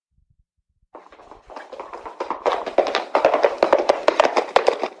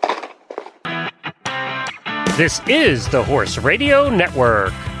This is the Horse Radio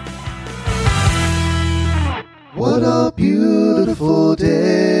Network. What a beautiful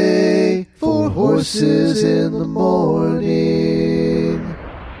day for horses in the morning.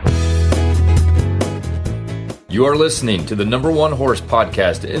 You are listening to the #1 horse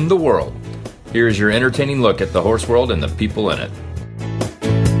podcast in the world. Here is your entertaining look at the horse world and the people in it.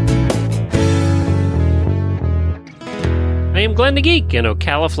 I am Glenn the Geek in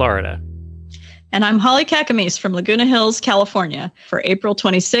Ocala, Florida. And I'm Holly Kakamies from Laguna Hills, California, for April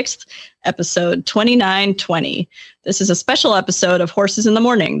 26th, episode 2920. This is a special episode of Horses in the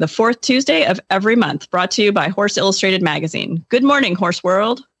Morning, the fourth Tuesday of every month, brought to you by Horse Illustrated magazine. Good morning, Horse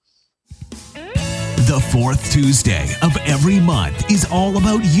World. The fourth Tuesday of every month is all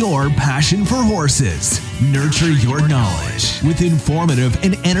about your passion for horses. Nurture your knowledge with informative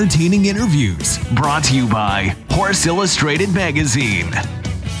and entertaining interviews. Brought to you by Horse Illustrated magazine.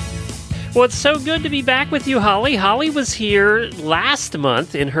 Well, it's so good to be back with you, Holly. Holly was here last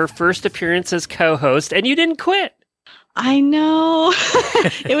month in her first appearance as co-host, and you didn't quit. I know.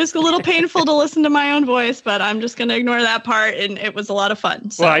 It was a little painful to listen to my own voice, but I'm just going to ignore that part, and it was a lot of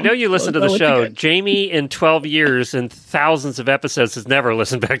fun. So well, I know you listen to the show. Jamie, in 12 years and thousands of episodes, has never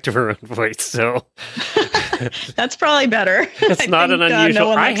listened back to her own voice, so... That's probably better. It's not an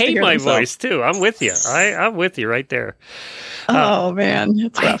unusual... No I hate my voice, too. I'm with you. I'm with you right there. Oh, man.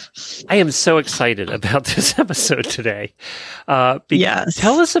 It's rough. I am so excited about this episode today. Yes.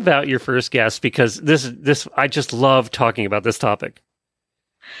 Tell us about your first guest, because this I just love talking about this topic.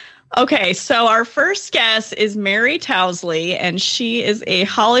 Okay, so our first guest is Mary Towsley, and she is a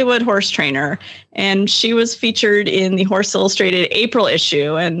Hollywood horse trainer, and she was featured in the Horse Illustrated April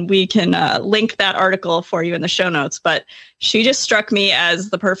issue, and we can link that article for you in the show notes, but she just struck me as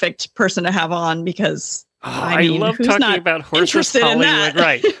the perfect person to have on because... I love talking about horses, Hollywood,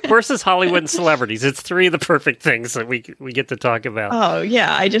 right? Horses, Hollywood, and celebrities. It's three of the perfect things that we get to talk about. Oh,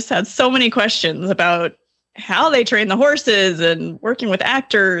 yeah. I just had so many questions about how they train the horses and working with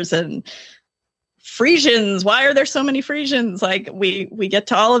actors and Frisians. Why are there so many Frisians? Like we get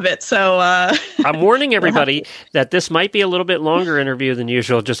to all of it. So I'm warning everybody that this might be a little bit longer interview than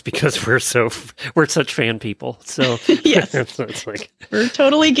usual, just because we're such fan people. So yes, it's like we're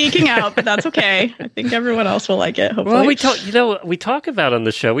totally geeking out, but that's okay. I think everyone else will like it. Hopefully. Well, we talk about on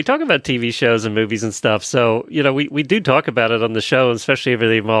the show. We talk about TV shows and movies and stuff. So we do talk about it on the show, especially if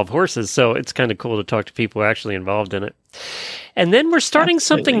they involve horses. So it's kind of cool to talk to people actually involved in it. And then we're starting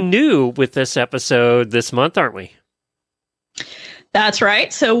something new with this episode this month, aren't we? That's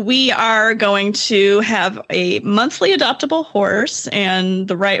right. So we are going to have a monthly adoptable horse, and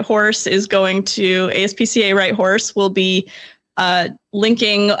the right horse is going to ASPCA Right Horse will be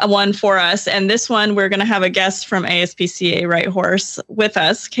linking one for us. And this one, we're going to have a guest from ASPCA Right Horse with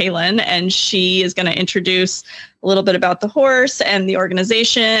us, Kaylin, and she is going to introduce a little bit about the horse and the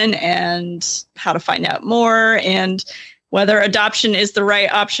organization and how to find out more and whether adoption is the right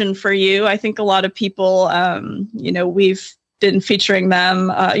option for you. I think a lot of people, we've been featuring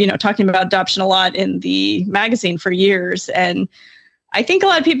them, talking about adoption a lot in the magazine for years. And I think a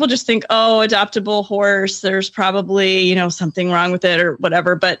lot of people just think, oh, adoptable horse, there's probably, something wrong with it or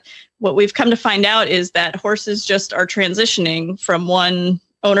whatever. But what we've come to find out is that horses just are transitioning from one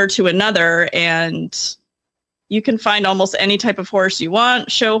owner to another. And you can find almost any type of horse you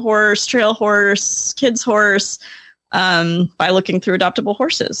want, show horse, trail horse, kids horse, by looking through adoptable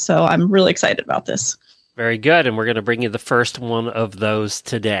horses. So I'm really excited about this. Very good. And we're going to bring you the first one of those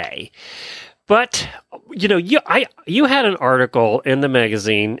today. But, you had an article in the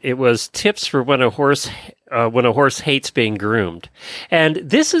magazine. It was tips for when a horse hates being groomed. And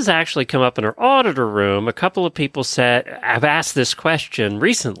this has actually come up in our auditor room. A couple of people have asked this question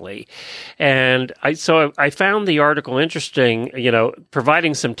recently. And I found the article interesting,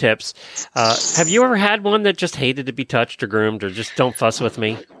 providing some tips. Have you ever had one that just hated to be touched or groomed or just don't fuss with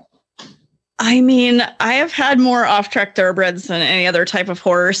me? I mean, I have had more off-track thoroughbreds than any other type of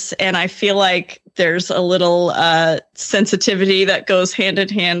horse, and I feel like there's a little sensitivity that goes hand in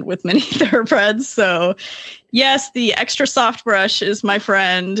hand with many thoroughbreds. So, yes, the extra soft brush is my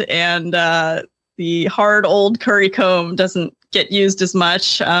friend, and the hard old curry comb doesn't get used as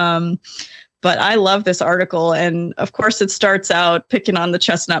much. But I love this article, and of course, it starts out picking on the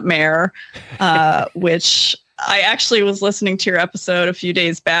chestnut mare, which I actually was listening to your episode a few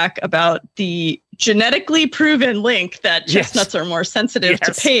days back about the genetically proven link that Yes. chestnuts are more sensitive to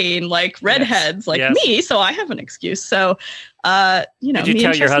Yes. pain, like redheads, like Yes. me. So I have an excuse. So, you know, Did you me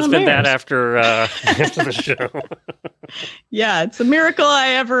tell and your chestnut husband that mares. after the show? Yeah, it's a miracle I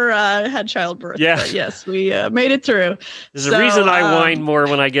ever had childbirth. Yeah. But yes, we made it through. There's a reason I um, whine more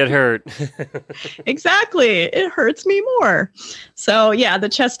when I get hurt. Exactly. It hurts me more. So yeah, the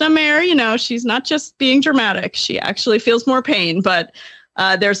chestnut mare, you know, she's not just being dramatic. She actually feels more pain, but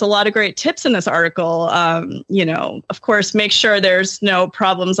there's a lot of great tips in this article. You know, of course, make sure there's no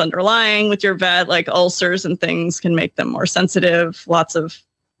problems underlying with your vet, like ulcers and things can make them more sensitive, lots of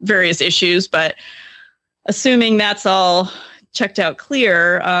various issues. But assuming that's all checked out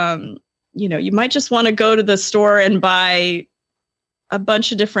clear, you know, you might just want to go to the store and buy a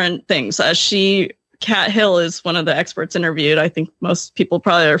bunch of different things. Kat Hill is one of the experts interviewed. I think most people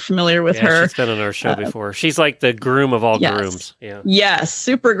probably are familiar with her. She's been on our show before. She's like the groom of all yes. grooms. Yeah. Yes,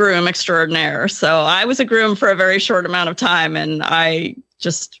 super groom extraordinaire. So I was a groom for a very short amount of time, and my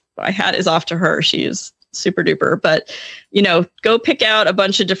hat is off to her. She is super duper. But, you know, go pick out a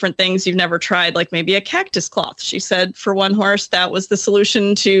bunch of different things you've never tried, like maybe a cactus cloth. She said for one horse that was the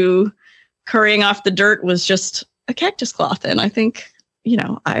solution to currying off the dirt, was just a cactus cloth. And I think, you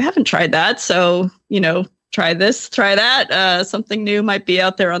know, I haven't tried that. So, you know, try this, try that. Something new might be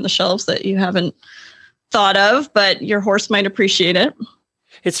out there on the shelves that you haven't thought of, but your horse might appreciate it.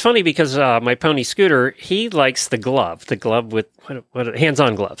 It's funny because my pony Scooter, he likes the glove with what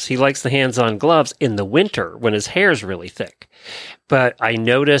hands-on gloves. He likes the hands-on gloves in the winter when his hair's really thick. But I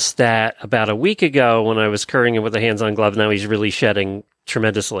noticed that about a week ago when I was currying him with the hands-on glove, now he's really shedding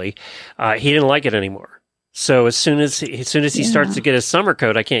tremendously. He didn't like it anymore. So as soon as he starts to get his summer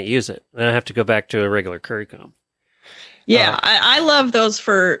coat, I can't use it. And I have to go back to a regular curry comb. Yeah, I love those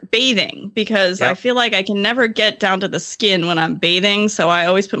for bathing because I feel like I can never get down to the skin when I'm bathing. So I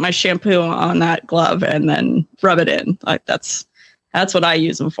always put my shampoo on that glove and then rub it in. Like that's what I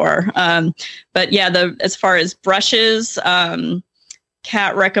use them for. But yeah, as far as brushes,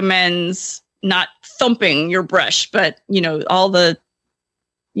 Kat recommends not thumping your brush, but you know, the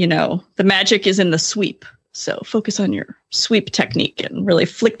magic is in the sweep. So focus on your sweep technique and really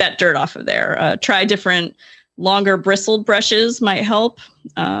flick that dirt off of there. Try different longer bristled brushes might help.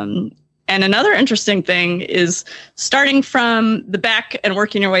 And another interesting thing is starting from the back and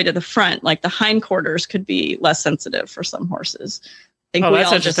working your way to the front, like the hindquarters could be less sensitive for some horses.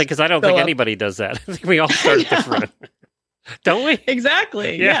 That's interesting because I don't think anybody does that. I think we all start at the front. Don't we?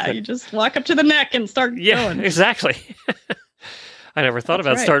 Exactly. Yeah. You just walk up to the neck and start going. Exactly. I never thought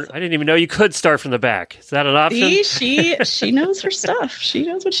about starting. I didn't even know you could start from the back. Is that an option? See, she knows her stuff. She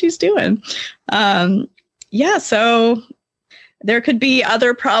knows what she's doing. So there could be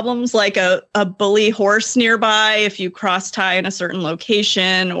other problems like a bully horse nearby if you cross tie in a certain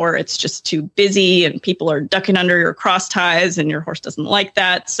location, or it's just too busy and people are ducking under your cross ties and your horse doesn't like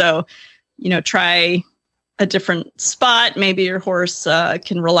that. So, you know, try a different spot. Maybe your horse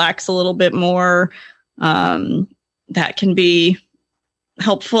can relax a little bit more. That can be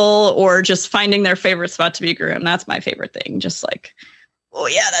helpful, or just finding their favorite spot to be groomed. That's my favorite thing. Just like, oh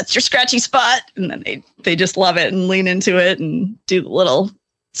yeah, that's your scratchy spot. And then they just love it and lean into it and do the little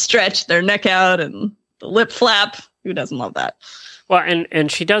stretch their neck out and the lip flap. Who doesn't love that? Well, and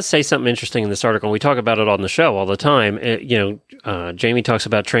she does say something interesting in this article. We talk about it on the show all the time. Jamie talks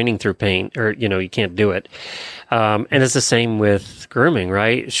about training through pain, or, you know, you can't do it. And it's the same with grooming,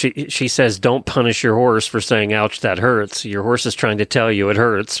 right? She says, don't punish your horse for saying, ouch, that hurts. Your horse is trying to tell you it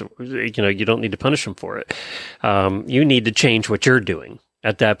hurts. You know, you don't need to punish him for it. You need to change what you're doing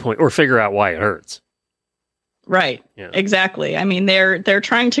at that point, or figure out why it hurts. Right. Yeah. Exactly. I mean, they're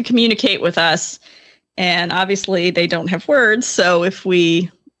trying to communicate with us. And obviously they don't have words. So if we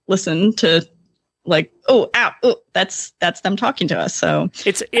listen to like, oh, ow, oh, that's them talking to us. So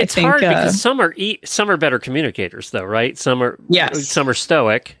it's hard because some are better communicators though, right? Some are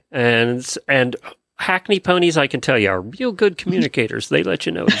stoic, and Hackney ponies, I can tell you, are real good communicators. They let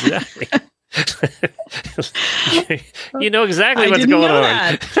you know exactly. You know exactly what's going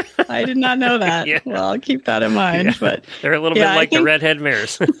on. I did not know that. Yeah. Well, I'll keep that in mind. Yeah. But they're a little bit like the redhead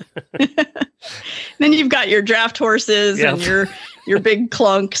mares. Then you've got your draft horses and your big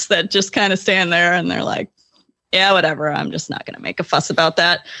clunks that just kind of stand there and they're like, yeah, whatever. I'm just not going to make a fuss about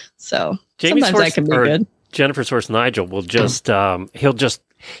that. So Jamie's sometimes that can be good. Jennifer's horse Nigel will just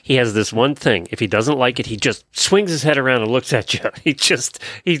he has this one thing. If he doesn't like it, he just swings his head around and looks at you.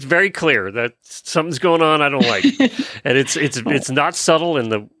 He's very clear that something's going on I don't like. And it's not subtle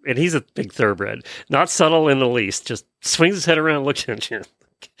and he's a big thoroughbred. Not subtle in the least. Just swings his head around and looks at you.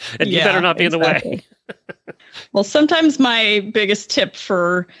 And you better not be in the way. Well, sometimes my biggest tip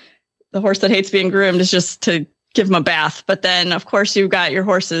for the horse that hates being groomed is just to give him a bath. But then, of course, you've got your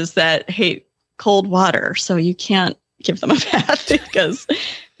horses that hate cold water, so you can't give them a bath because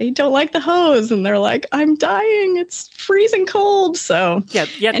they don't like the hose, and they're like, I'm dying. It's freezing cold. So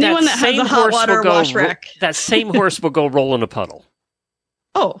anyone that has a hot water wash rack. That same horse will go roll in a puddle.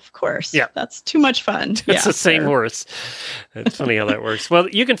 Oh, of course. Yeah. That's too much fun. It's the same horse. It's funny how that works. Well,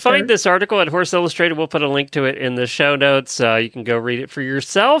 you can find this article at Horse Illustrated. We'll put a link to it in the show notes. You can go read it for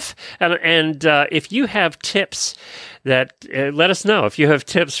yourself. And if you have tips that let us know. If you have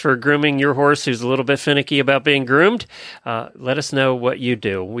tips for grooming your horse who's a little bit finicky about being groomed, let us know what you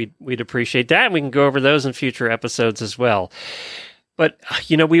do. We'd appreciate that. And we can go over those in future episodes as well. But,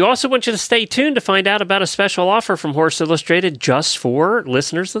 we also want you to stay tuned to find out about a special offer from Horse Illustrated just for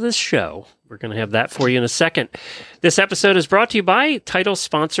listeners of this show. We're going to have that for you in a second. This episode is brought to you by title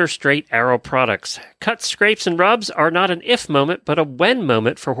sponsor Straight Arrow Products. Cuts, scrapes, and rubs are not an if moment, but a when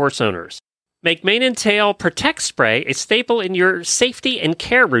moment for horse owners. Make Mane and Tail Protect Spray a staple in your safety and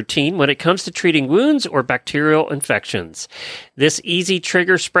care routine when it comes to treating wounds or bacterial infections. This easy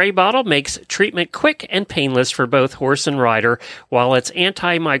trigger spray bottle makes treatment quick and painless for both horse and rider, while its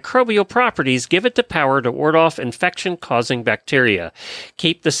antimicrobial properties give it the power to ward off infection-causing bacteria.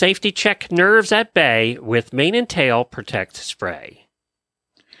 Keep the safety check nerves at bay with Mane and Tail Protect Spray.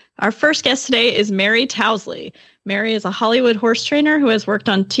 Our first guest today is Mary Towsley. Mary is a Hollywood horse trainer who has worked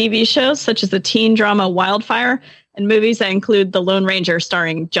on TV shows such as the teen drama Wildfire and movies that include The Lone Ranger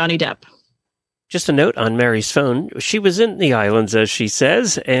starring Johnny Depp. Just a note on Mary's phone. She was in the islands, as she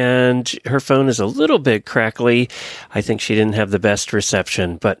says, and her phone is a little bit crackly. I think she didn't have the best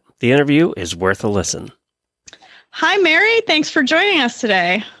reception, but the interview is worth a listen. Hi, Mary. Thanks for joining us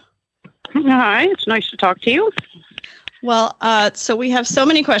today. Hi. It's nice to talk to you. Well, so we have so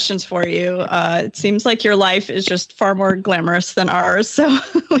many questions for you. It seems like your life is just far more glamorous than ours, so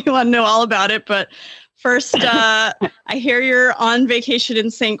we want to know all about it. But first, I hear you're on vacation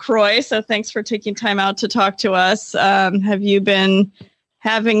in St. Croix, so thanks for taking time out to talk to us. Have you been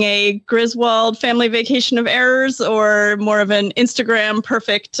having a Griswold family vacation of errors or more of an Instagram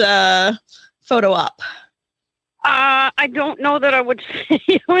perfect photo op? I don't know that I would say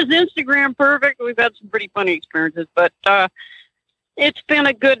it was Instagram perfect. We've had some pretty funny experiences, but it's been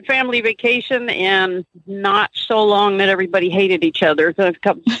a good family vacation and not so long that everybody hated each other.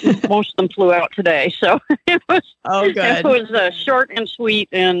 Most of them flew out today, so it was good. It was short and sweet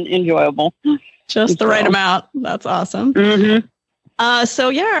and enjoyable. Just the right amount. That's awesome. Mm-hmm.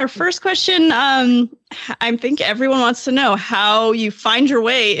 Our first question, I think everyone wants to know how you find your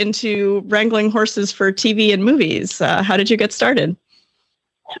way into wrangling horses for TV and movies. How did you get started?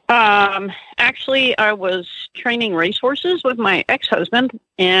 Actually, I was training racehorses with my ex-husband,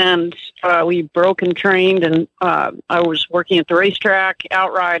 and we broke and trained, and I was working at the racetrack,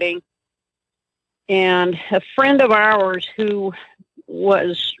 out riding, and a friend of ours who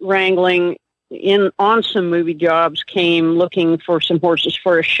was wrangling on some movie jobs came looking for some horses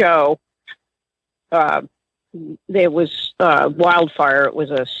for a show. There was Wildfire. It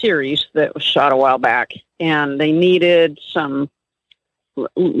was a series that was shot a while back, and they needed some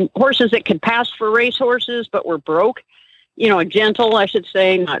horses that could pass for racehorses but were broke. Gentle, I should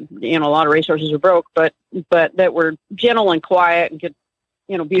say. Not, a lot of racehorses are broke, but that were gentle and quiet and could,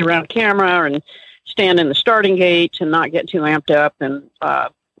 be around camera and stand in the starting gates and not get too amped up. And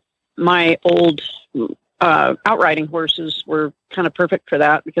my old outriding horses were kind of perfect for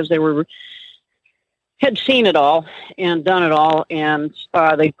that because they had seen it all and done it all, and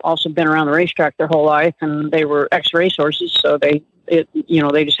they've also been around the racetrack their whole life, and they were ex-race horses, so they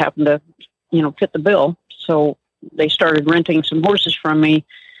just happened to fit the bill. So they started renting some horses from me,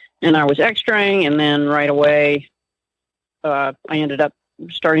 and I was extraing, and then right away I ended up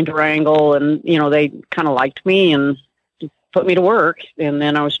starting to wrangle, and they kind of liked me and put me to work. And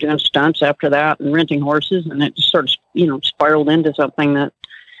then I was doing stunts after that and renting horses, and it just sort of, spiraled into something that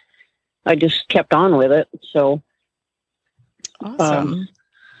I just kept on with it. So, awesome.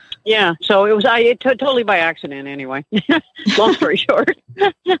 So it was, totally by accident anyway, long story short.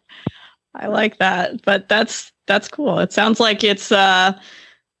 I like that, but that's cool. It sounds like it's,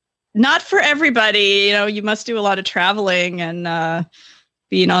 not for everybody. You must do a lot of traveling and,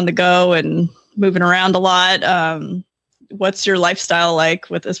 being on the go and moving around a lot. What's your lifestyle like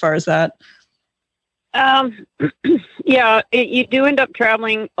as far as that? You do end up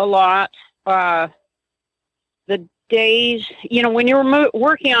traveling a lot. The days, when you're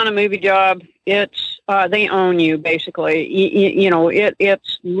working on a movie job, it's, they own you basically.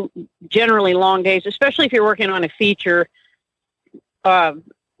 It's generally long days, especially if you're working on a feature.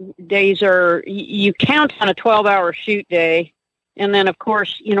 Days are, you count on a 12-hour shoot day And then, of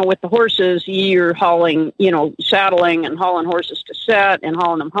course, with the horses, you're hauling, saddling and hauling horses to set and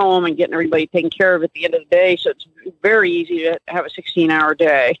hauling them home and getting everybody taken care of at the end of the day. So it's very easy to have a 16-hour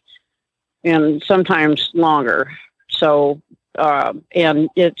day and sometimes longer. So, and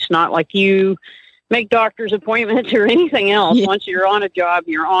it's not like you make doctor's appointments or anything else. Yeah. Once you're on a job,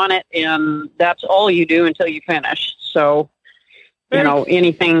 you're on it, and that's all you do until you finish. So,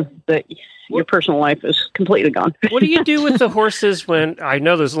 anything that your personal life is completely gone. What do you do with the horses when, I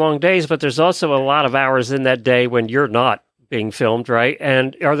know there's long days, but there's also a lot of hours in that day when you're not being filmed, right?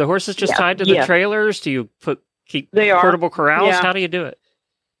 And are the horses just tied to the trailers? Do you keep portable corrals? Yeah. How do you do it?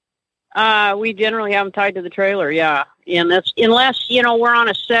 We generally have them tied to the trailer, yeah. And that's unless, we're on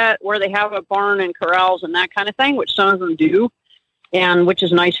a set where they have a barn and corrals and that kind of thing, which some of them do, and which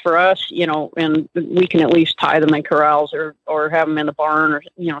is nice for us, and we can at least tie them in corrals or have them in the barn or,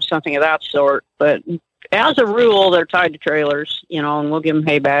 something of that sort. But as a rule, they're tied to trailers, and we'll give them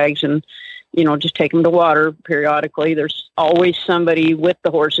hay bags and, just take them to water periodically. There's always somebody with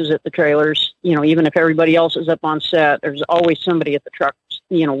the horses at the trailers, even if everybody else is up on set, there's always somebody at the trucks,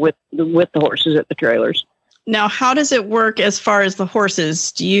 with the horses at the trailers. Now, how does it work as far as the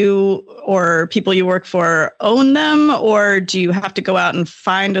horses? Do you or people you work for own them, or do you have to go out and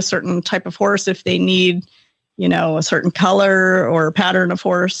find a certain type of horse if they need, a certain color or pattern of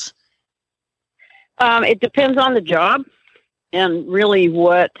horse? It depends on the job and really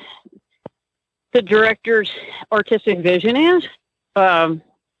what the director's artistic vision is.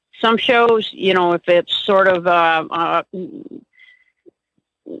 Some shows, if it's sort of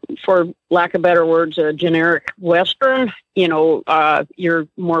for lack of better words, a generic Western, your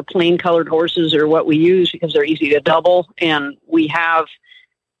more plain colored horses are what we use because they're easy to double. And we have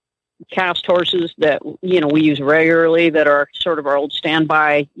cast horses that, we use regularly that are sort of our old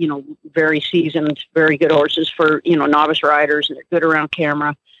standby, very seasoned, very good horses for, novice riders, and they're good around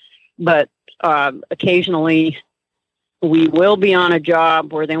camera. But occasionally we will be on a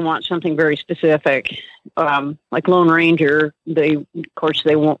job where they want something very specific. Like Lone Ranger, they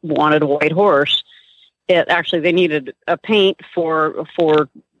wanted a white horse. They needed a paint for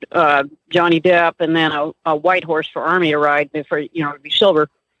Johnny Depp, and then a white horse for Army to ride for to be silver.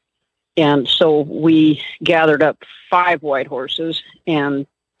 And so we gathered up 5 white horses and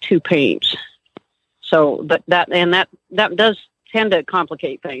 2 paints. So, but that does tend to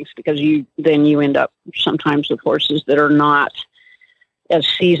complicate things because you end up sometimes with horses that are not as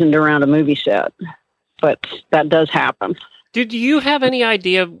seasoned around a movie set. But that does happen. Do you have any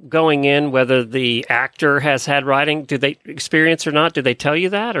idea going in whether the actor has had riding? Do they experience or not? Do they tell you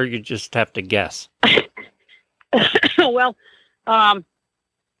that, or you just have to guess? Well,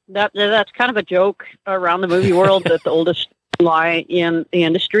 that's kind of a joke around the movie world that the oldest lie in the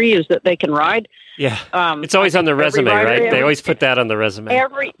industry is that they can ride. Yeah, it's always on the resume, right? They always put that on the resume.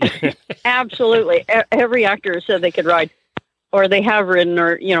 Absolutely. Every actor has said they could ride, or they have ridden,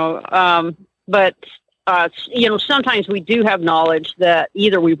 or but. Sometimes we do have knowledge that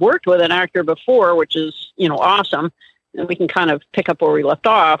either we've worked with an actor before, which is, awesome, and we can kind of pick up where we left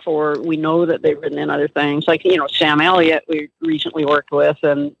off, or we know that they've written in other things. Like, Sam Elliott, we recently worked with,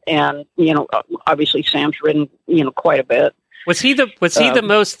 and obviously Sam's ridden, quite a bit. Was he the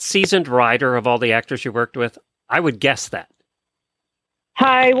most seasoned rider of all the actors you worked with? I would guess that.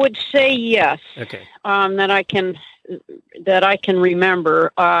 I would say yes. Okay. That I can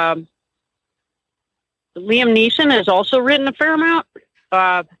remember. Liam Neeson has also written a fair amount,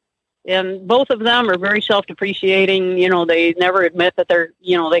 and both of them are very self-depreciating. They never admit that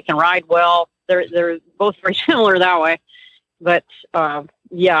they can ride well. They're both very similar that way. But I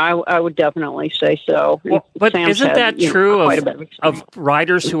would definitely say so. Well, but isn't that true of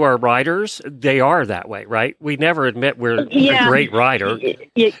riders who are riders? They are that way, right? We never admit we're a great rider.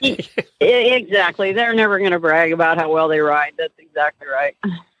 Exactly. They're never going to brag about how well they ride. That's exactly right.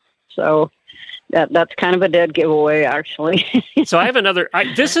 So. That's kind of a dead giveaway, actually. So I have another.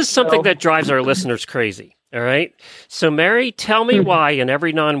 This is something that drives our listeners crazy. All right. So Mary, tell me why in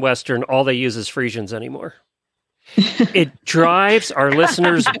every non-Western all they use is Frisians anymore. It drives our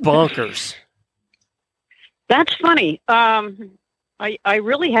listeners bonkers. That's funny. I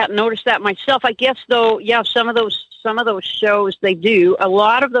really hadn't noticed that myself. I guess though, yeah, some of those shows they do. A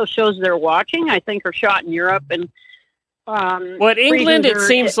lot of those shows they're watching, I think, are shot in Europe and. Well, in England, it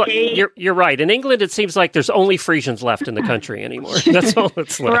seems like you're right. In England, it seems like there's only Frisians left in the country anymore. That's all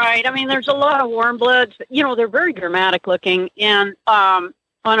that's left. Right. I mean, there's a lot of warm bloods. They're very dramatic looking, and on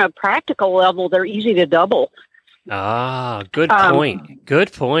a practical level, they're easy to double. Ah, good point.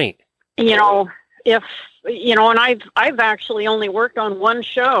 Good point. If and I've actually only worked on one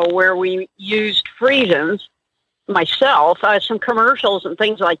show where we used Frisians. myself, some commercials and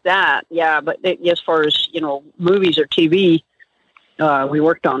things like that. Yeah, but as far as, movies or TV, we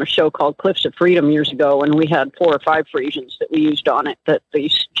worked on a show called Cliffs of Freedom years ago, and we had 4 or 5 Frisians that we used on it that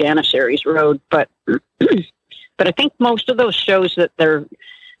these Janissaries rode. But but I think most of those shows that they're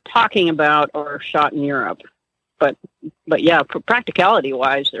talking about are shot in Europe. But yeah, practicality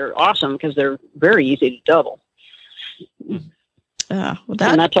wise, they're awesome because they're very easy to double. Well,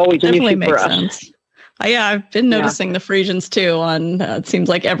 and that's always an issue for us. Sense. Yeah, I've been noticing the Frisians too on, it seems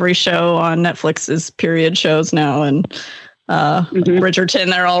like every show on Netflix is period shows now. And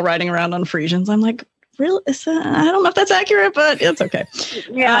Bridgerton, they're all riding around on Frisians. I'm like, really? I don't know if that's accurate, but it's okay.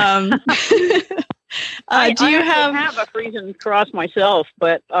 Yeah. Do you have a Frisian cross myself,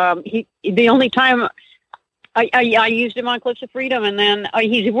 but the only time I used him on Cliffs of Freedom, and then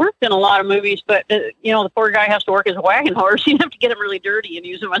he's worked in a lot of movies, but the poor guy has to work as a wagon horse. You have to get him really dirty and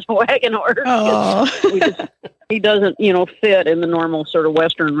use him as a wagon horse. Oh. He doesn't, fit in the normal sort of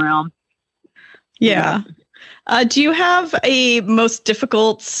Western realm. Yeah. Do you have a most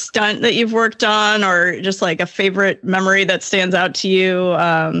difficult stunt that you've worked on, or just like a favorite memory that stands out to you?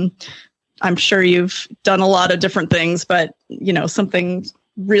 I'm sure you've done a lot of different things, but something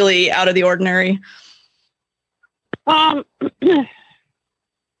really out of the ordinary. I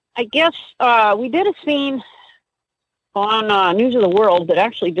guess we did a scene on News of the World that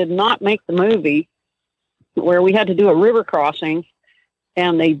actually did not make the movie, where we had to do a river crossing,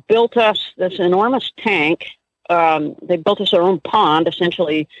 and they built us this enormous tank. They built us our own pond,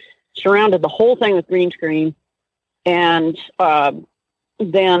 essentially surrounded the whole thing with green screen, and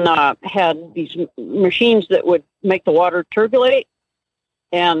then had these machines that would make the water turbulate.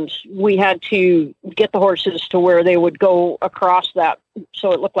 And we had to get the horses to where they would go across that,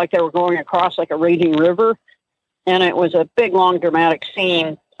 so it looked like they were going across like a raging river. And it was a big, long, dramatic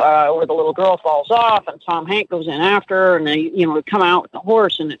scene where the little girl falls off, and Tom Hanks goes in after her, and they, would come out with the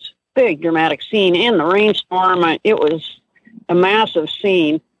horse, and it's a big, dramatic scene in the rainstorm. It was a massive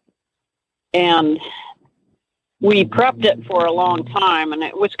scene, and we prepped it for a long time, and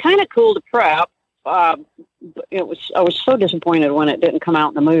it was kind of cool to prep. I was so disappointed when it didn't come out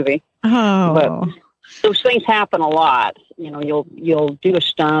in the movie. Oh, but those things happen a lot. You'll do a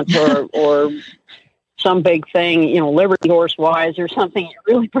stunt or some big thing, Liberty Horse wise or something you're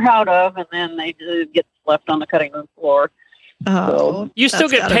really proud of, and then they get left on the cutting room floor. Oh, you still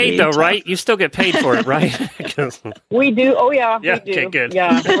get paid though, right? You still get paid for it, right? We do. Oh yeah, yeah. We do. Okay, good.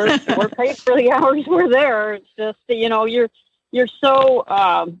 Yeah, we're paid for the hours we're there. It's just you're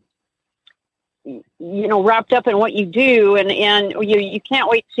so wrapped up in what you do, and you can't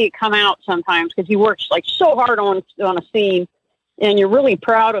wait to see it come out sometimes, because you work like so hard on a scene, and you're really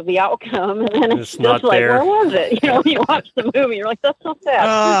proud of the outcome, and then it's just like, where was it? You watch the movie, you're like, that's so sad.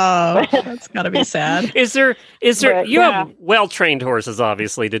 Oh, that's got to be sad. Is there? You have well-trained horses,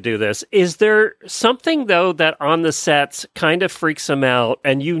 obviously, to do this. Is there something though that on the sets kind of freaks them out,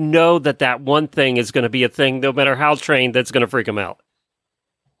 and that one thing is going to be a thing, no matter how trained, that's going to freak them out?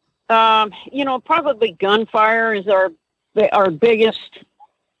 Probably gunfire is our biggest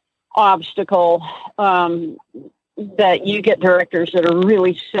obstacle. That you get directors that are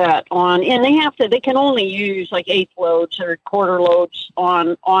really set on, and they can only use like 1/8 loads or 1/4 loads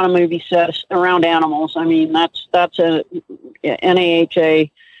on a movie set around animals. I mean, that's a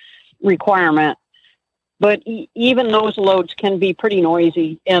NAHA requirement. But even those loads can be pretty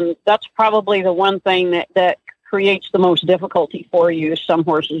noisy, and that's probably the one thing that creates the most difficulty for you. Is some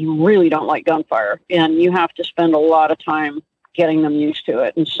horses really don't like gunfire, and you have to spend a lot of time getting them used to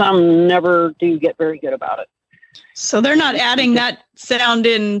it, and some never do get very good about it. So they're not adding that sound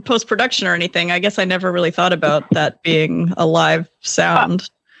in post-production or anything. I guess I never really thought about that being a live sound.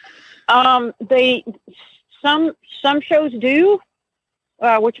 Some shows do,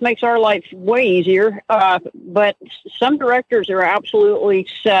 which makes our life way easier. But some directors are absolutely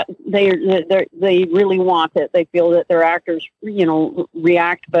set. They really want it. They feel that their actors,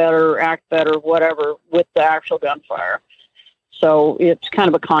 react better, act better, whatever, with the actual gunfire. So it's kind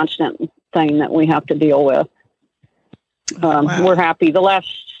of a constant thing that we have to deal with. Wow. We're happy. The last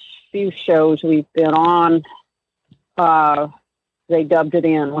few shows we've been on, they dubbed it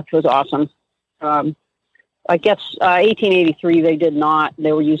in, which was awesome. I guess 1883 they did not.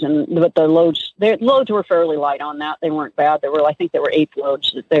 They were using, but the loads were fairly light on that. They weren't bad. I think they were 1/8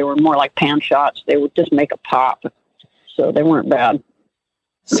 loads. That they were more like pan shots. They would just make a pop, so they weren't bad.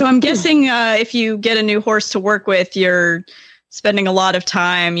 So I'm guessing if you get a new horse to work with, you're spending a lot of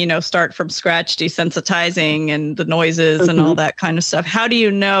time, start from scratch, desensitizing and the noises and all that kind of stuff. How do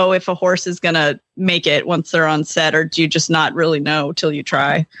you know if a horse is going to make it once they're on set, or do you just not really know till you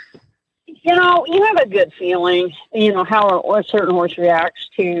try? You have a good feeling, how a certain horse reacts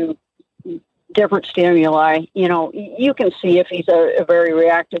to different stimuli. You can see if he's a very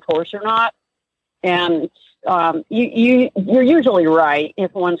reactive horse or not. And you're usually right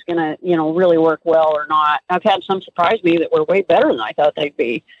if one's going to, really work well or not. I've had some surprise me that were way better than I thought they'd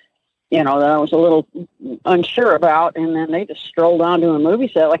be, that I was a little unsure about. And then they just strolled onto a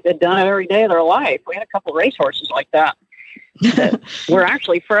movie set like they'd done it every day of their life. We had a couple of race horses like that. We're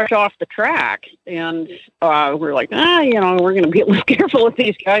actually fresh off the track, and we're like, we're going to be a little careful with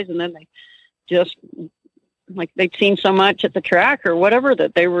these guys. And then they just, like, they'd seen so much at the track or whatever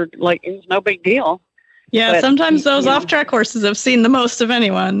that they were like, it was no big deal. Yeah, but sometimes those off-track horses have seen the most of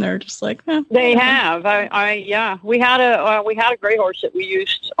anyone. They're just like, they have. We had a gray horse that we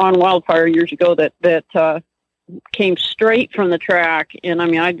used on Wildfire years ago that came straight from the track, and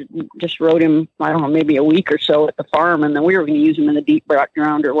I just rode him, I don't know, maybe a week or so at the farm, and then we were going to use him in the deep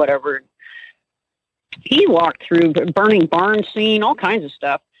background or whatever. He walked through the burning barn scene, all kinds of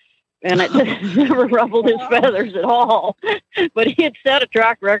stuff, and it just never ruffled his feathers at all. But he had set a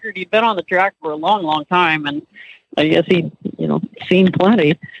track record. He'd been on the track for a long, long time, and I guess he'd seen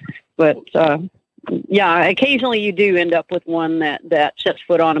plenty. But occasionally you do end up with one that sets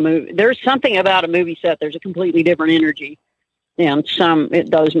foot on a movie. There's something about a movie set. There's a completely different energy, and it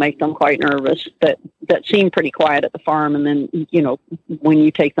does make them quite nervous. That seem pretty quiet at the farm, and then when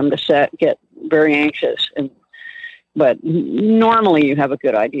you take them to set, get very anxious. But normally you have a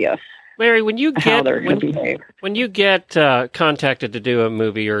good idea. Larry, when you how they're going to behave. When you get contacted to do a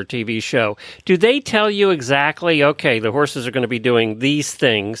movie or a TV show, do they tell you exactly, okay, the horses are going to be doing these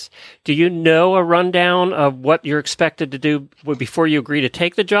things? Do you know a rundown of what you're expected to do before you agree to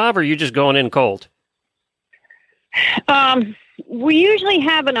take the job, or are you just going in cold? We usually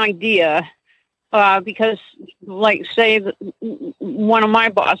have an idea because, like, say, one of my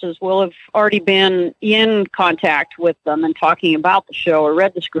bosses will have already been in contact with them and talking about the show or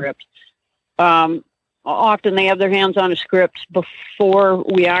read the script. Often they have their hands on a script before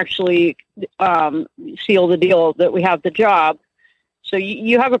we actually seal the deal that we have the job. So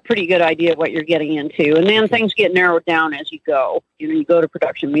you have a pretty good idea of what you're getting into. And then things get narrowed down as you go. You go to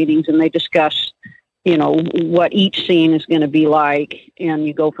production meetings and they discuss, what each scene is going to be like, and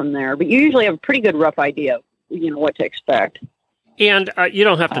you go from there. But you usually have a pretty good rough idea of, what to expect. And you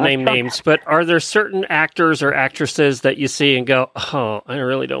don't have to name names, but are there certain actors or actresses that you see and go, oh, I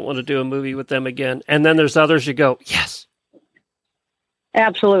really don't want to do a movie with them again? And then there's others you go, yes.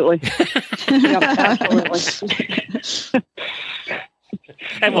 Absolutely. Yep, absolutely.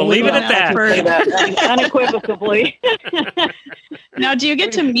 And we'll leave it at that. Unequivocally. Now, do you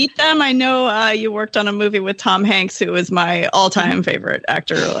get to meet them? I know you worked on a movie with Tom Hanks, who is my all-time favorite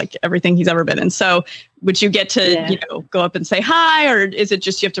actor, like everything he's ever been in. So would you get to, go up and say hi, or is it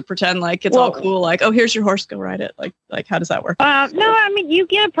just you have to pretend like it's all cool, like, oh, here's your horse, go ride it? Like how does that work? No, you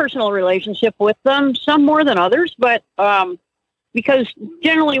get a personal relationship with them, some more than others, but because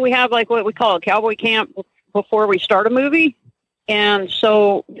generally we have like what we call a cowboy camp before we start a movie. And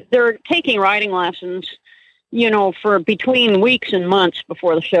so they're taking riding lessons, for between weeks and months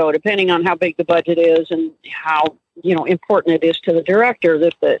before the show, depending on how big the budget is and how, important it is to the director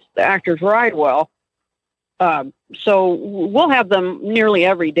that the actors ride well. So we'll have them nearly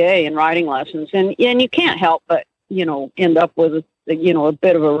every day in riding lessons, and you can't help but, end up with, a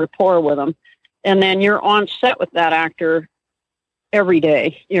bit of a rapport with them. And then you're on set with that actor every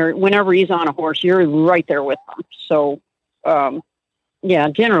day. Whenever he's on a horse, you're right there with them. So,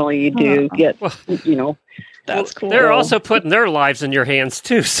 generally you do get, That's cool. They're also putting their lives in your hands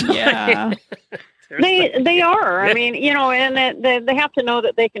too. So yeah, they are. I mean, and they have to know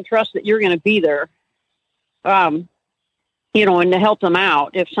that they can trust that you're going to be there. And to help them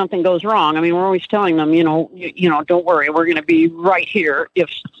out if something goes wrong. I mean, we're always telling them, don't worry, we're going to be right here if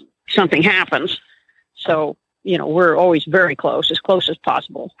something happens. So, we're always very close as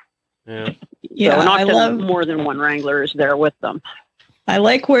possible. Yeah. So I love more than one wrangler is there with them. I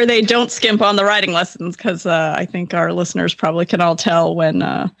like where they don't skimp on the riding lessons, because I think our listeners probably can all tell when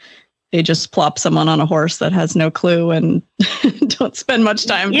they just plop someone on a horse that has no clue and don't spend much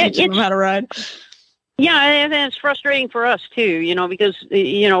time teaching them how to ride. Yeah, and it's frustrating for us too, because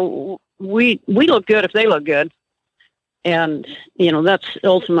we look good if they look good, and that's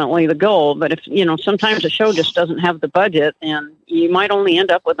ultimately the goal. But if sometimes a show just doesn't have the budget, and you might only end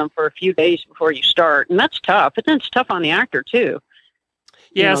up with them for a few days before you start, and that's tough. But then it's tough on the actor too.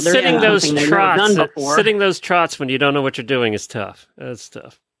 Yeah, sitting those trots when you don't know what you're doing is tough. That's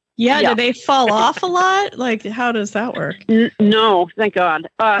tough. Yeah, do they fall off a lot? Like, how does that work? No, thank God.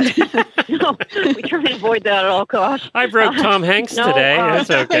 No, we try and avoid that at all costs. I broke Tom Hanks today.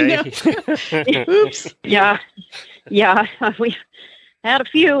 That's okay. Oops. Yeah. We had a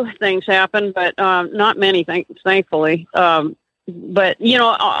few things happen, but not many, thankfully. But,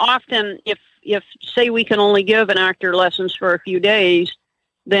 often if say we can only give an actor lessons for a few days,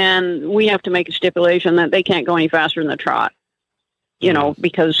 then we have to make a stipulation that they can't go any faster than the trot.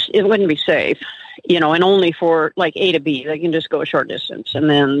 Because it wouldn't be safe, and only for like A to B, they can just go a short distance. And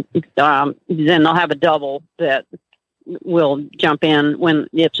then they'll have a double that will jump in when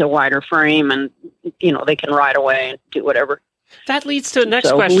it's a wider frame and, they can ride away and do whatever. That leads to the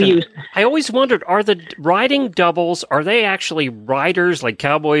next question. I always wondered, are the riding doubles, are they actually riders, like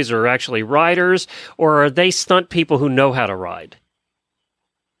cowboys are actually riders, or are they stunt people who know how to ride?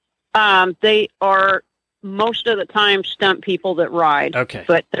 They are most of the time stunt people that ride. Okay.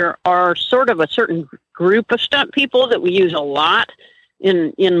 But there are sort of a certain group of stunt people that we use a lot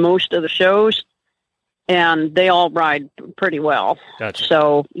in most of the shows, and they all ride pretty well. Gotcha.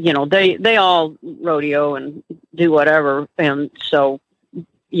 So, they all rodeo and do whatever. And so,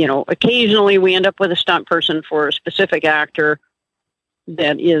 occasionally we end up with a stunt person for a specific actor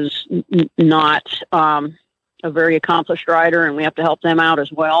that is not a very accomplished rider, and we have to help them out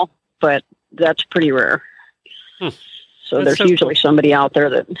as well. But that's pretty rare. So there's usually somebody out there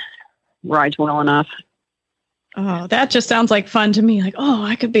that rides well enough. Oh, that just sounds like fun to me. Like, oh,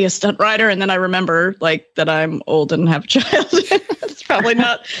 I could be a stunt rider. And then I remember that I'm old and have a child. It's probably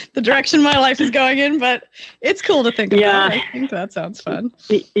not the direction my life is going in, but it's cool to think about. I think that sounds fun.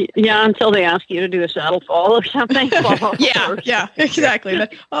 Yeah, until they ask you to do a saddle fall or something. Yeah, exactly.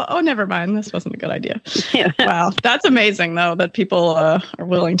 Never mind. This wasn't a good idea. Yeah. Wow. That's amazing, though, that people are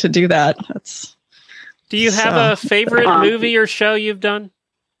willing to do that. Do you have a favorite movie or show you've done?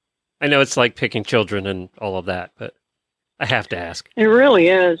 I know it's like picking children and all of that, but I have to ask. It really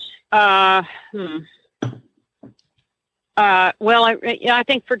is. Well, I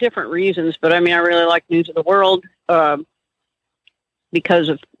think for different reasons, but I really like News of the World because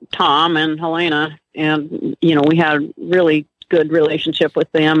of Tom and Helena, and we had a really good relationship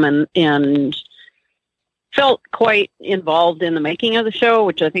with them, and felt quite involved in the making of the show,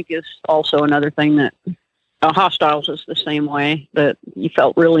 which I think is also another thing that Hostiles is the same way, that you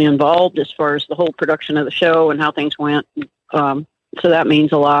felt really involved as far as the whole production of the show and how things went. So that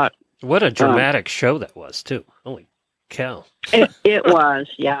means a lot. What a dramatic show that was, too. Holy cow. It was,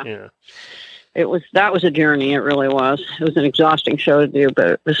 yeah. Yeah. That was a journey. It really was. It was an exhausting show to do,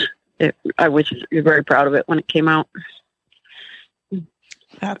 but I was very proud of it when it came out.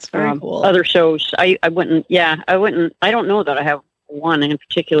 That's very cool. Other shows, I don't know that I have one in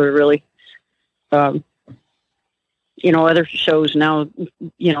particular, really. Other shows now,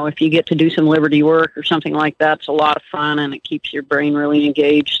 if you get to do some Liberty work or something like that, it's a lot of fun and it keeps your brain really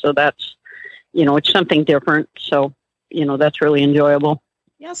engaged. So that's, it's something different. So, that's really enjoyable.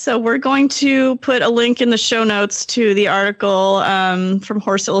 Yeah. So we're going to put a link in the show notes to the article from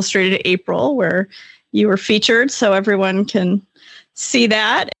Horse Illustrated April, where you were featured, so everyone can see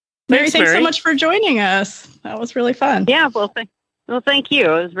that. Thanks so much for joining us. That was really fun. Yeah. Well, thank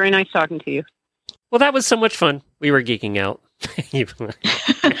you. It was very nice talking to you. Well, that was so much fun. We were geeking out.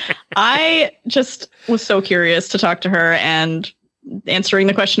 I just was so curious to talk to her, and answering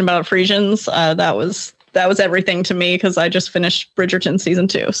the question about Frisians, that was everything to me, because I just finished Bridgerton season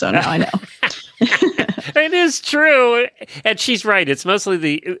 2, so now I know. It is true, and she's right. It's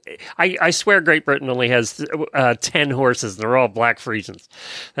mostly I swear Great Britain only has 10 horses, and they're all black Frisians.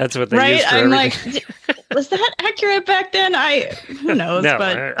 That's what they use for everything. Like, was that accurate back then? Who knows? No,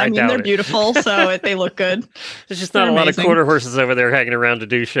 but I mean, they're beautiful, so they look good. There's just not a lot of quarter horses over there hanging around to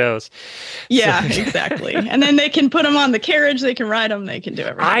do shows. Yeah, exactly. And then they can put them on the carriage. They can ride them. They can do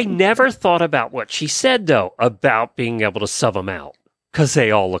everything. I never thought about what she said, though, about being able to sub them out. Because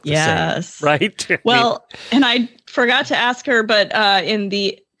they all look the same, right? Well, and I forgot to ask her, but in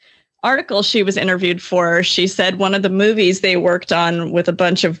the article she was interviewed for, she said one of the movies they worked on with a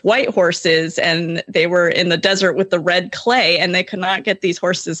bunch of white horses, and they were in the desert with the red clay, and they could not get these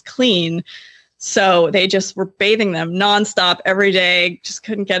horses clean. So they just were bathing them nonstop every day, just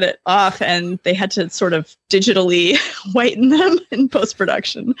couldn't get it off. And they had to sort of digitally whiten them in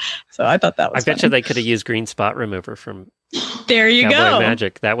post-production. So I thought that was I bet you they could have used green spot remover from There you Cowboy go.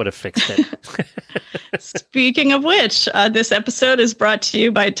 Magic. That would have fixed it. Speaking of which, this episode is brought to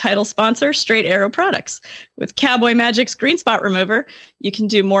you by title sponsor Straight Arrow Products. With Cowboy Magic's green spot remover, you can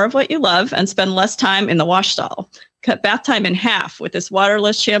do more of what you love and spend less time in the wash stall. Cut bath time in half with this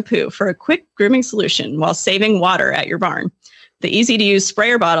waterless shampoo for a quick grooming solution while saving water at your barn. The easy-to-use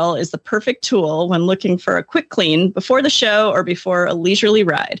sprayer bottle is the perfect tool when looking for a quick clean before the show or before a leisurely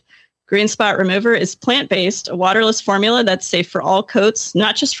ride. Green Spot Remover is plant-based, a waterless formula that's safe for all coats,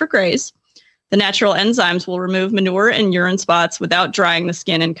 not just for grays. The natural enzymes will remove manure and urine spots without drying the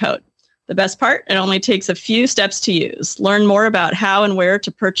skin and coat. The best part, it only takes a few steps to use. Learn more about how and where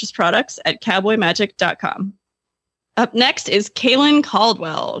to purchase products at cowboymagic.com. Up next is Kaylin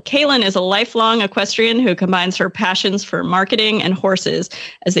Caldwell. Kaylin is a lifelong equestrian who combines her passions for marketing and horses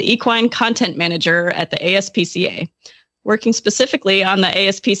as the equine content manager at the ASPCA. Working specifically on the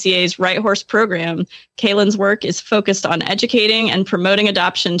ASPCA's Right Horse program, Kaylin's work is focused on educating and promoting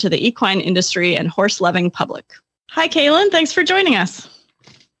adoption to the equine industry and horse-loving public. Hi, Kaylin. Thanks for joining us.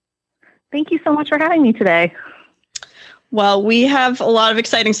 Thank you so much for having me today. Well, we have a lot of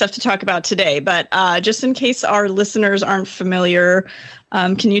exciting stuff to talk about today, but just in case our listeners aren't familiar,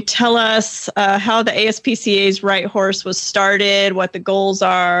 can you tell us how the ASPCA's Right Horse was started, what the goals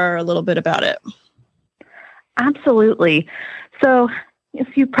are, a little bit about it? Absolutely. So, as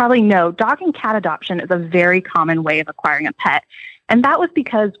you probably know, dog and cat adoption is a very common way of acquiring a pet. And that was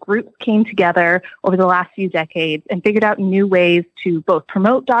because groups came together over the last few decades and figured out new ways to both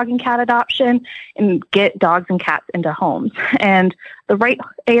promote dog and cat adoption and get dogs and cats into homes. And the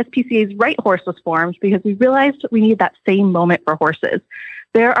ASPCA's Right Horse was formed because we realized we need that same moment for horses.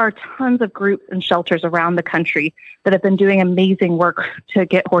 There are tons of groups and shelters around the country that have been doing amazing work to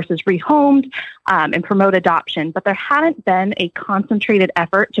get horses rehomed and promote adoption, but there hadn't been a concentrated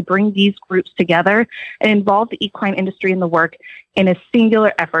effort to bring these groups together and involve the equine industry in the work in a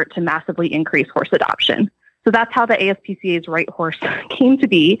singular effort to massively increase horse adoption. So that's how the ASPCA's Right Horse came to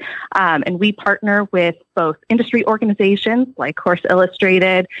be. And we partner with both industry organizations like Horse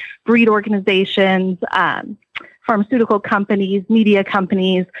Illustrated, breed organizations, pharmaceutical companies, media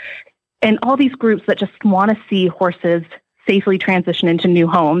companies, and all these groups that just want to see horses safely transition into new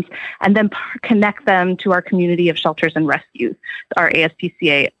homes and then connect them to our community of shelters and rescues, our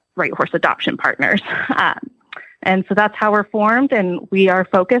ASPCA Right Horse adoption partners. And so that's how we're formed, and we are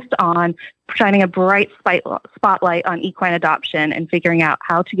focused on shining a bright spotlight on equine adoption and figuring out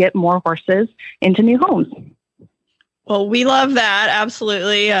how to get more horses into new homes. Well, we love that.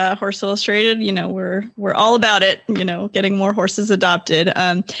 Absolutely. Horse Illustrated, we're all about it, getting more horses adopted.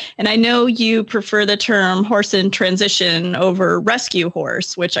 And I know you prefer the term horse in transition over rescue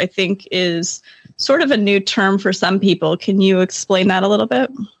horse, which I think is sort of a new term for some people. Can you explain that a little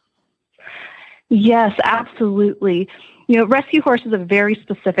bit? Yes, absolutely. Rescue horse is a very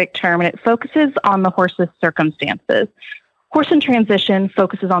specific term, and it focuses on the horse's circumstances. Horse in transition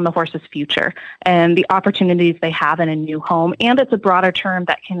focuses on the horse's future and the opportunities they have in a new home. And it's a broader term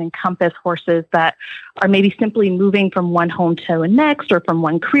that can encompass horses that are maybe simply moving from one home to a next or from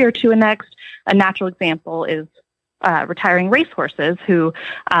one career to a next. A natural example is retiring racehorses who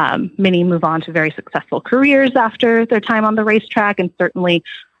many move on to very successful careers after their time on the racetrack and certainly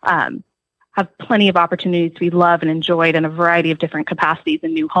have plenty of opportunities to be loved and enjoyed in a variety of different capacities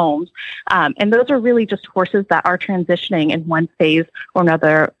in new homes. And those are really just horses that are transitioning in one phase or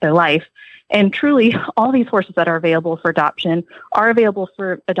another of their life. And truly, all these horses that are available for adoption are available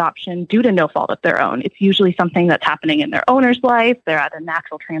for adoption due to no fault of their own. It's usually something that's happening in their owner's life. They're at a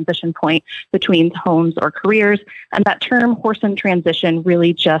natural transition point between homes or careers. And that term, horse in transition,